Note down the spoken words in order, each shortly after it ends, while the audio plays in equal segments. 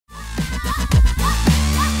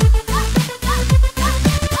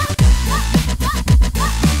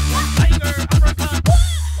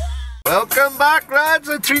back, lads.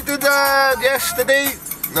 I tweeted yesterday.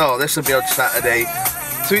 No, this will be out Saturday.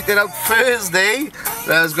 Tweeted out Thursday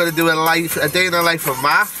that I was going to do a day in the life of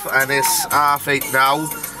Maff, and it's 8:30 now.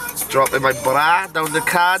 Dropping my bra down to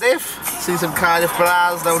Cardiff. See some Cardiff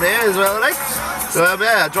bras down here as well, like. So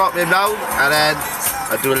yeah, I drop him down, and then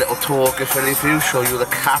I do a little tour of Philly for you, show you the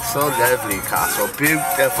castle. Lovely castle,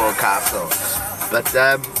 beautiful castle. But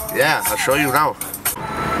yeah, I'll show you now.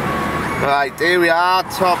 Right, here we are,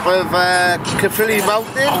 top of Caerphilly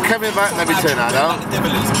Mountain, coming back. Let me turn that on.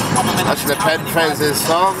 That's the Penfez's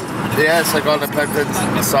song. Yes, I got the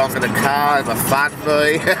Penfez song in the car. I'm a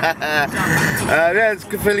fanboy. Yeah, it's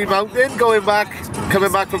Caerphilly Mountain, coming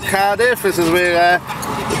back from Cardiff. This is where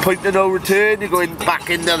the point of no return. You're going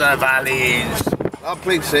back into the valleys. That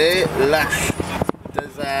place here, lush.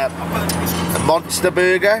 There's a monster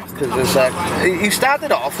burger because he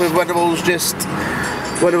started off with one of those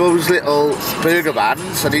little burger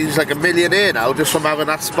vans, and he's like a millionaire now just from having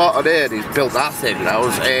that spot on there, and he's built that thing now.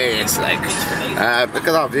 It's like look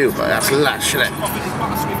at that view, but that's lush, isn't it?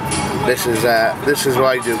 This is what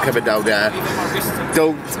I do coming down there.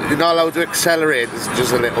 You're not allowed to accelerate. It's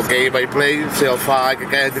just a little game I play, see how far I can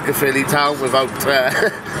get into Caerphilly town without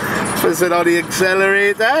pressing on the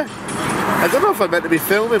accelerator. I don't know if I'm meant to be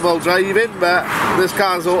filming while driving, but this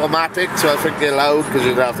car's automatic, so I think you're allowed because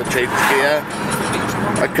you don't have to change gear.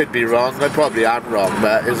 I could be wrong, I probably am wrong,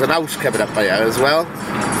 but there's an house coming up by here as well.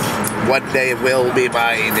 One day it will be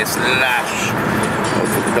mine, it's lush.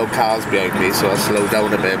 Hopefully no cars behind me, so I'll slow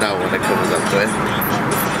down a bit now when it comes up to it.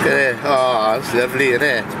 Look at it, oh, it's lovely, isn't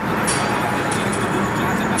it?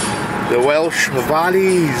 The Welsh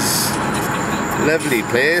Valleys. Lovely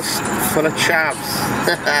place, full of chaps.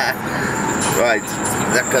 Right,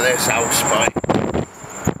 look at this house, boy.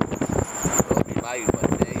 It'll be mine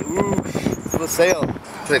one day. Ooh, for sale.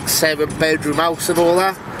 It's like 7-bedroom house and all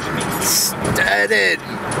that. Stunning.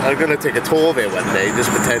 I'm gonna take a tour of it one day, just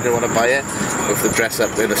pretend I want to buy it. I have to dress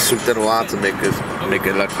up in a suit and all that to make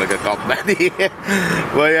it look like I got money.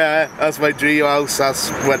 But yeah, that's my dream house. That's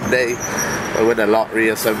one day I win a lottery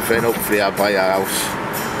or something. Hopefully I'll buy a house.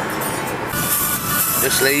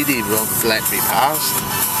 This lady won't let me past.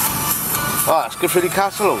 Oh, it's Caerphilly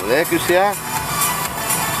Castle over there, can you see that?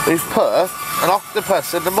 They've put an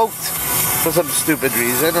octopus in the moat for some stupid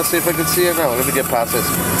reason. I'll see if I can see it now. Let me get past this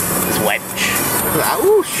wench.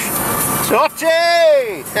 Ouch!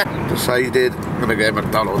 Torchy! Decided I'm gonna get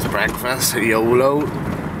McDonald's breakfast, YOLO.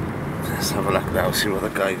 Let's have a look now, see what the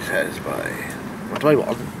guy says. What do I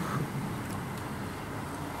want?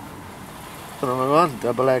 What do I want?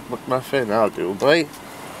 Double egg McMuffin, I'll do, boy.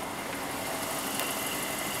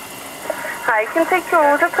 Hi, can I take your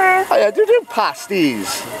order, please? Oh yeah, do you do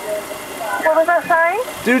pasties? What was that, sorry?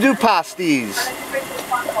 Do you do pasties?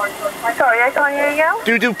 Sorry, I can't hear you.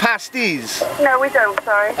 Do you do pasties? No, we don't,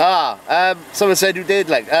 sorry. Ah, someone said you did,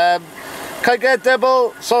 like. Can I get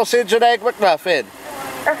double sausage and egg McMuffin?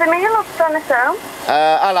 As a meal or on its own?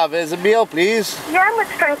 I'll have it as a meal, please. Yeah,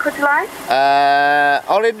 which drink would you like?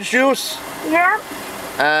 Orange juice. Yeah.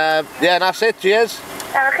 Yeah, and that's it, cheers.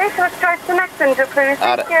 Okay, so let's try to the next order, please.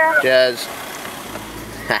 Thank you. Cheers.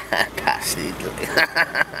 Pasty.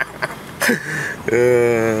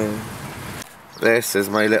 This is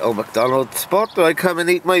my little McDonald's spot where I come and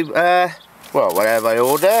eat my, well, whatever I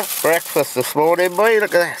order. Breakfast this morning, boy,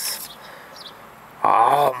 look at this.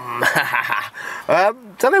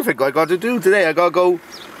 Don't know what I got to do today. I gotta go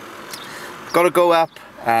up.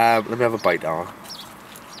 Let me have a bite now.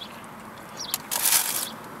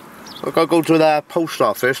 I gotta go to the post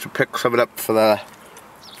office to pick something up for the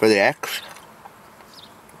ex.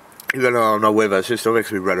 Even though I'm not with us, it still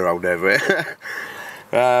makes me run around everywhere.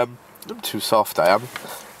 I'm too soft, I am.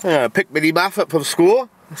 Yeah, pick Mini Maff up from school.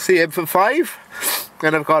 See him for 5.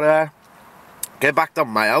 Then I've got to get back down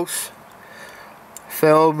my house.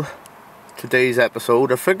 Film today's episode.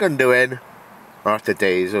 I think I'm doing, not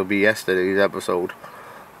today's, it'll be yesterday's episode,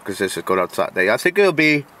 because this is going out Saturday. I think it'll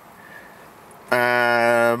be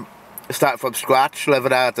start from scratch,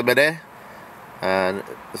 living out at the minute, and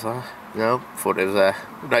so, you know, thought it was a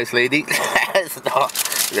nice lady. It's not,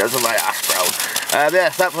 there's my ass brown. Yeah,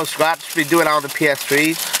 start from scratch. Been doing it on the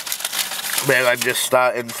PS3, where I'm just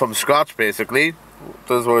starting from scratch basically.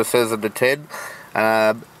 That's what it says in the tin.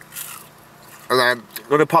 And then I'm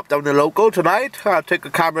going to pop down the local tonight. I'll take a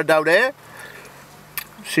camera down there,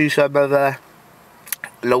 see some of the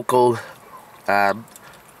local, my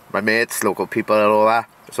mates, local people and all that.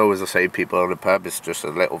 It's always the same people in the pub. It's just a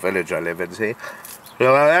little village I live in, see.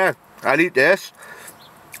 So I'll eat this,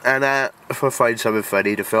 and if I find something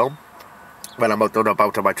funny to film when I'm out and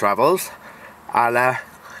about on my travels, I'll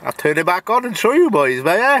turn it back on and show you boys,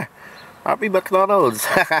 but yeah. Happy McDonald's.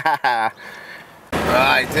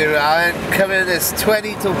 Right, dude, I'm coming, it's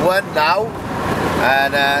 20 to 1 now,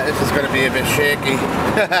 and this is going to be a bit shaky.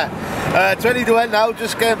 20 to 1 now,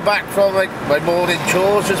 just getting back from like my morning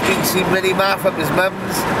chores, just been seeing Mini Maff up his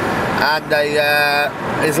mum's, and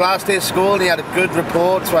his last day of school, and he had a good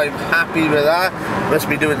report, so I'm happy with that. Must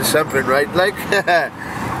be doing something right, like.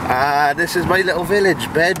 This is my little village,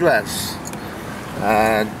 Bedwas,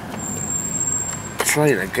 and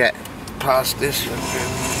trying to get past this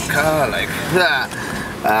car, like.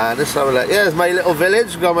 This have a look. Yeah, it's my little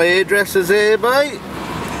village. Got my hairdressers here, mate.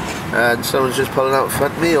 And someone's just pulling out in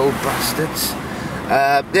front of me, old bastards.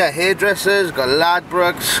 Yeah, hairdressers, got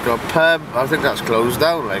Ladbrokes, got pub. I think that's closed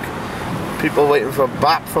down, like. People waiting for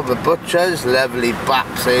BAP from the butchers. Lovely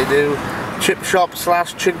BAPs they do. Chip shop /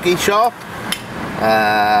 chinky shop.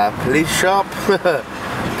 Police shop.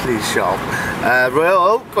 Police shop. Royal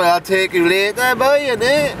Oak, well, I'll take you later, boy,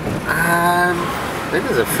 innit? I think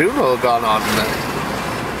there's a funeral going on.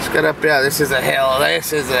 Let's get up here. This is a hill.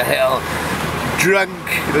 This is a hill. Drunk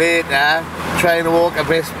later, trying to walk a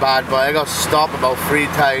bit bad, but I got stopped about 3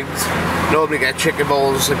 times. Normally get chicken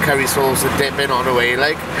balls and curry sauce and dip in on the way,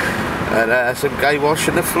 like. And some guy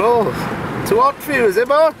washing the floor. Too hot for you, is it,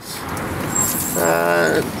 boss?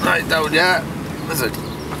 Right down here. There's a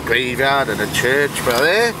graveyard and a church,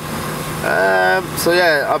 brother. So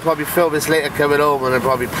yeah, I'll probably film this later coming home, and I'll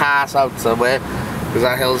probably pass out somewhere, because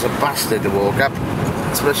that hill's a bastard to walk up,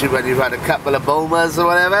 especially when you've had a couple of bombers or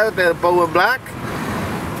whatever, a bit of bow and black.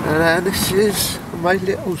 And this is my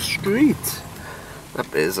little street. Up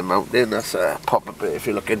there's a mountain. That's a pop up if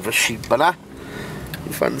you're looking for sheep, but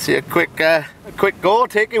you fancy a quick go,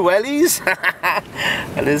 take your wellies.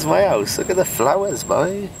 And there's my house. Look at the flowers,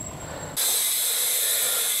 boy.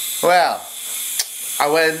 Well, I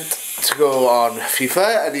went to go on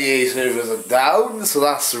FIFA and the EA servers are down, so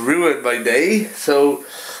that's ruined my day. So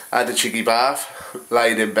I had a cheeky bath,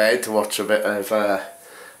 lying in bed to watch a bit of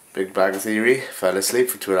Big Bang Theory, fell asleep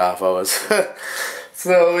for 2.5 hours.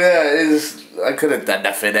 So yeah, I could have done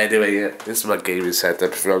nothing anyway. This is my gaming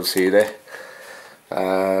setup if you haven't seen it.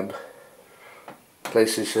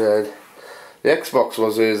 PlayStation, the Xbox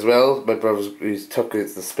was here as well. My brother, he took the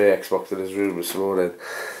spare Xbox in his room this morning.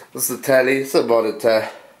 That's the telly, it's the monitor.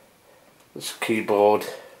 That's the keyboard,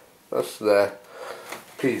 that's the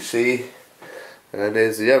PC, and then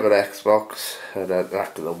there's the other Xbox, and then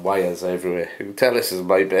after the wires everywhere. You can tell this is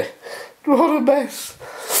my bit. What a mess.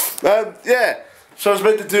 Yeah, so I was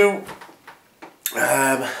meant to do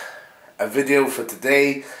a video for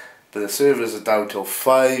today, but the servers are down till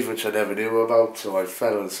 5, which I never knew about, so I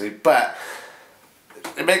fell asleep. But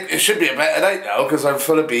it should be a better night now, because I'm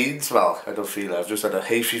full of beans. Well, I don't feel it. I've just had a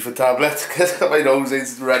hay fever tablet, because my nose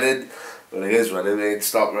ain't running. Well, it is running, it ain't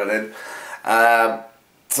stopped running.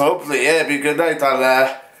 So hopefully, yeah, it'll be a good night.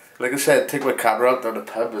 I'll, like I said, take my camera out down the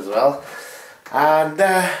pub as well. And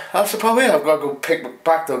that's about it. I've got to go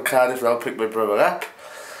back down Cardiff now, pick my brother up.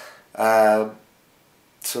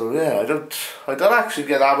 So yeah, I don't actually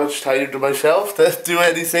get that much time to myself to do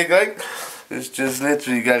anything, like. It's just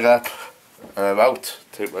literally get up, out,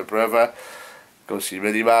 take my brother, go see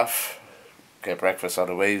Mini Maff, get breakfast on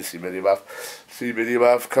the way, see Mini Maff,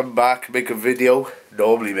 come back, make a video.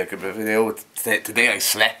 Normally make a video. Today I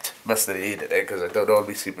slept, must have needed it, because I don't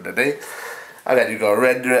normally sleep in the day. And then you got to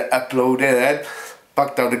render it, upload it, then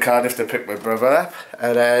back down to Cardiff to pick my brother up.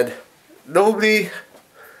 And then normally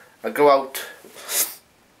I go out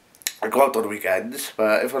on the weekends,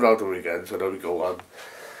 but if I'm not on the weekends, I normally go on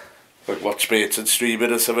like watch mates and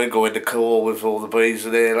streaming or something, go in the call with all the boys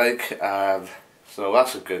in there, like. So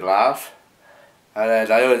that's a good laugh. And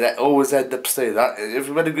then I always end up staying that. If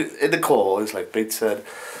you're in the call, it's like Big Son,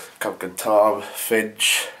 Captain Tom,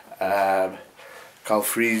 Finch, Carl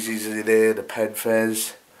Freezy's in there, the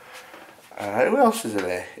Penfez. Who else is in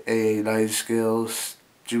there? AA9 Skills,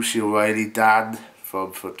 Juicy O'Reilly, Dan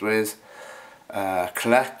from Footwears,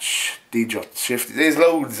 Clutch, DJ Shifty. There's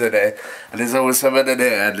loads in there, and there's always someone in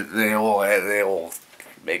there, and they all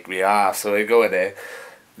make me laugh. So I go in there.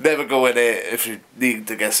 Never go in there if you need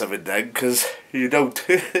to get something done, because you don't.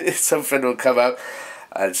 Something will come up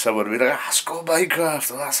and someone will be like, score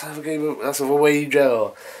Minecraft, or let's have a game, let's have a wager.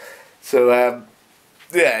 So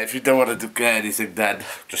yeah, if you don't want to get anything done,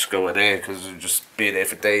 just go in there, because you've just been there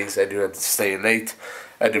for days, and you have to stay late,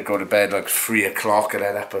 end up going to bed like 3 o'clock, and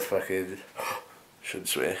then up at fucking, shouldn't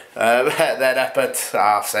swear, then up at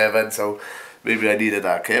 7:30, so maybe I needed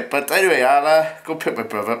that kit. But anyway, I'll go pick my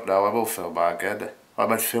brother up now. I will film back again. I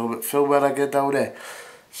might film when I get down there.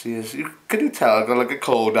 See, can you tell I got like a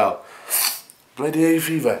cold now? Bloody hay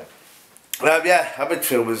fever. Yeah, I've been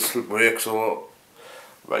filming work, so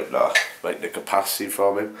right the capacity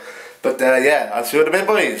from him. But yeah, I'll see you in a bit,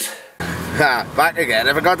 boys. Back again.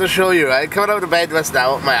 I forgot to show you, right? Coming out of bed just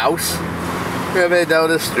now at my house. Coming down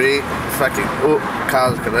the street. Fucking, oh,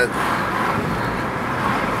 cars coming.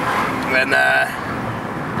 And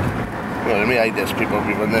well, let me hide this, people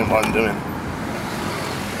know what I'm doing.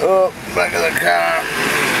 Oh, back of the car.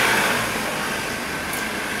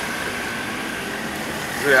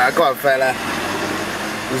 Yeah, go on, fella.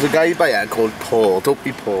 There's a guy by here called Paul. Don't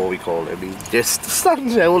be Paul, we call him. He just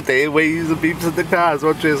stands there all day, waves and beeps at the cars.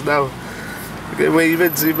 Watch this now. Look at him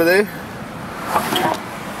waving, see me there?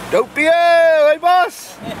 Don't be here, hey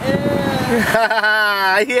boss!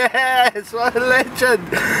 Yes, what a legend!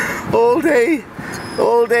 All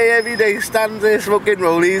day, every day, stands there smoking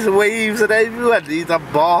rollies and waves at everyone. He's a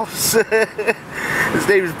boss. His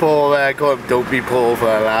name's Paul. I call him Dopey Paul for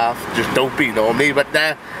a laugh. Just Dopey normally, but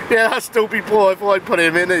yeah, that's Dopey Paul. I thought I'd put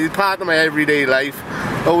him in. He's part of my everyday life.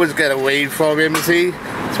 Always get away from him, see?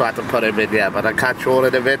 So I had to put him in, yeah, but I'll catch all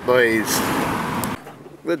in a bit, boys.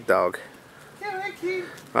 Good dog.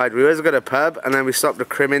 Right, we always got a pub, and then we stopped at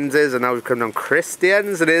Crimmins's, and now we've come down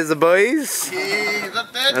Christians, and here's the boys.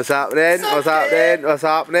 What's happening? What's happening? What's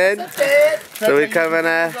happening? So we come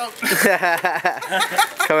and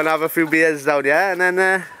come and have a few beers down here, and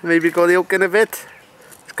then maybe go the oak in a bit.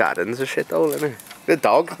 This garden's a shithole, isn't it? Good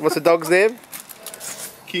dog. What's the dog's name?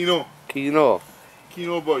 Kino. Kino.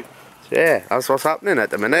 Kino boy. Yeah, that's what's happening at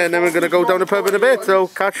the minute, and then we're going to go down the pub in a bit, so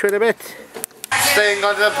catch you in a bit. Staying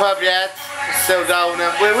on to the pub yet. Still down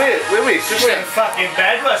and where we? Just in fucking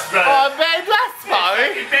bedless, brother. Oh, bedless,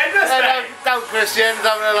 boy. Bedless, mate. Down Christians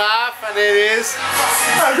having a laugh, and it is.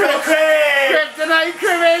 Kryptonite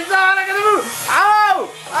Crimmins. Oh, look at the move.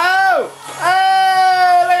 Oh, look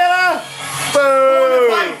at that.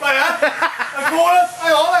 Boom.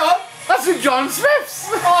 Hang on. That's in John Smith's.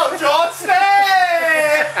 Oh, John Smith.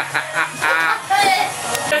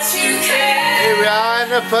 Here we are in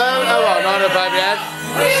the pub. Oh, well, not in the pub yet.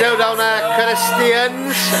 Still down at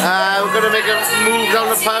Christians. We're going to make a move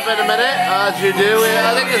down the pub in a minute, as you do.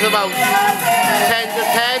 I think it's about 10 to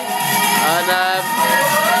 10. And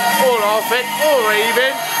all off it, all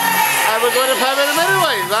raving. And we're going to the pub in a minute,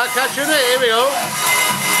 boys. I'll catch you in it. Here we go.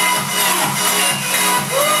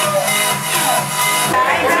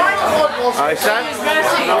 Hi, son.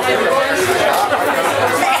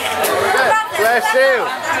 Bless you.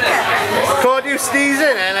 Caught you sneezing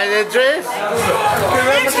and I did dress.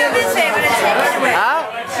 Huh?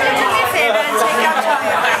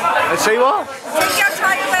 I say what?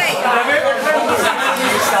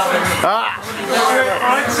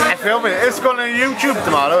 I'm filming it. It's going on YouTube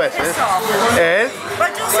tomorrow, isn't it? It is?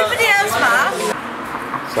 Well, do somebody else, Maff.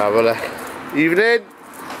 Let's have a look. Evening.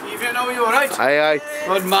 Evening, are you alright? Aye.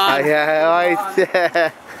 Good man.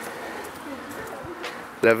 Aye.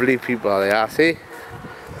 Lovely people they are, see?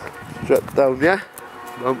 Strip down, yeah?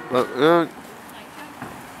 Bump.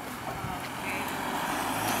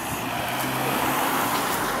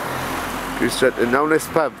 We strutting down this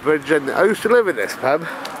pub, Virgin. I used to live in this pub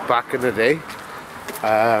back in the day.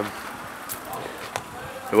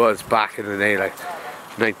 It was back in the day, like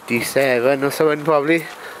 97 or something probably.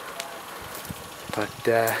 But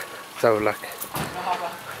let's have a look.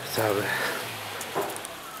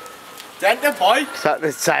 Denton boy.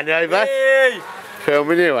 Something Sunday, mate. Hey.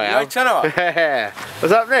 Filming you, I am. Right, channel.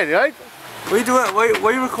 What's happening, right? What are you doing? What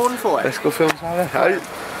are you recording for? Let's go film something.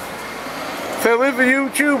 Filming for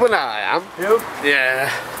YouTube and I am. You?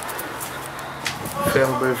 Yeah.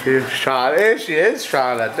 Filming for you. Charlotte. Here she is,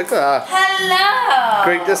 Charlotte. Look at her. Hello.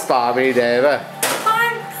 Greatest barmaid ever.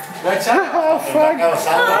 Thanks. Right, channel. Oh,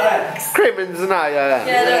 fuck. Crimmins and I, Yeah,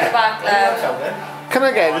 there's back love. Can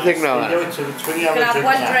I get anything now? You can have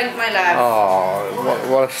one drink, my love. Oh,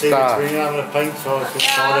 what a star. Having a pint, so it's just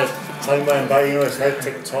time by and by, you know, it's like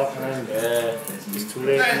TikTok and it's too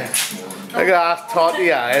late. Look at that totty,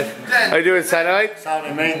 yeah. How you doing, Saturday?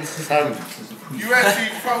 Saturday night, 7. UFC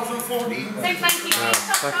 2014.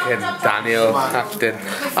 Fucking Daniel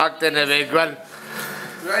acting a big one.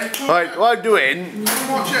 Right, what I'm doing,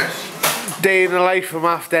 Watch this. day in the life of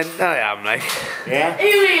Maff Denton, I am like. Yeah? Are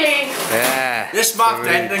you really? Yeah. This Maff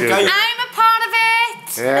Denton guy. I'm a part of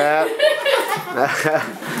it. Yeah.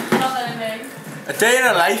 A day in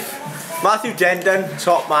a life. Matthew Denton,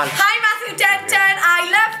 top man. Hi, Matthew Denton.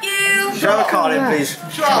 I love you. Show a card in, please.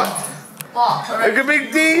 Look at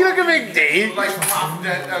Big D, look at Big D.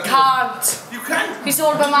 Can't. You can. It's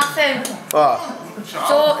all about Matthew. What?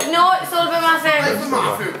 So, no, it's all about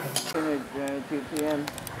Matthew. 2 p.m.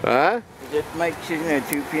 Huh? Just Mike sitting there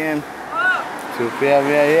 2 p.m. 2 p.m,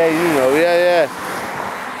 yeah, you know, yeah.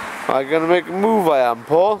 I'm gonna make a move, I am,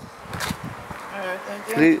 Paul.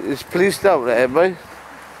 There's police down there, boy.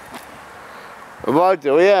 What I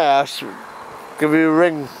do, yeah, I'll give you a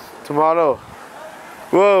ring tomorrow.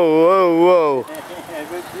 Whoa, whoa, whoa.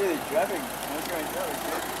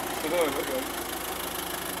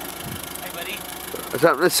 Hey buddy. What's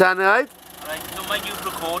happening, Sandy, right? Alright, don't mind you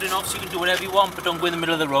recording, obviously you can do whatever you want, but don't go in the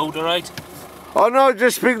middle of the road, alright? Oh no,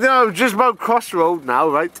 just speak now, I'm just about crossroad now,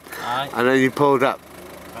 right? Aye. And then you pulled up.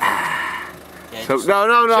 Yeah, So, just,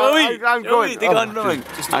 no, Joey, I'm going. they got annoying.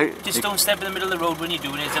 just don't step in the middle of the road when you're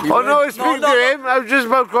doing it. Oh no, I was speaking to him, I was just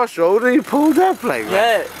about crossroad and he pulled up like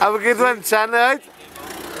that. Yeah. Have a good one, Sandy, right?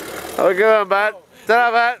 Have a good one, bud.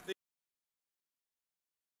 Ta-ra, bud.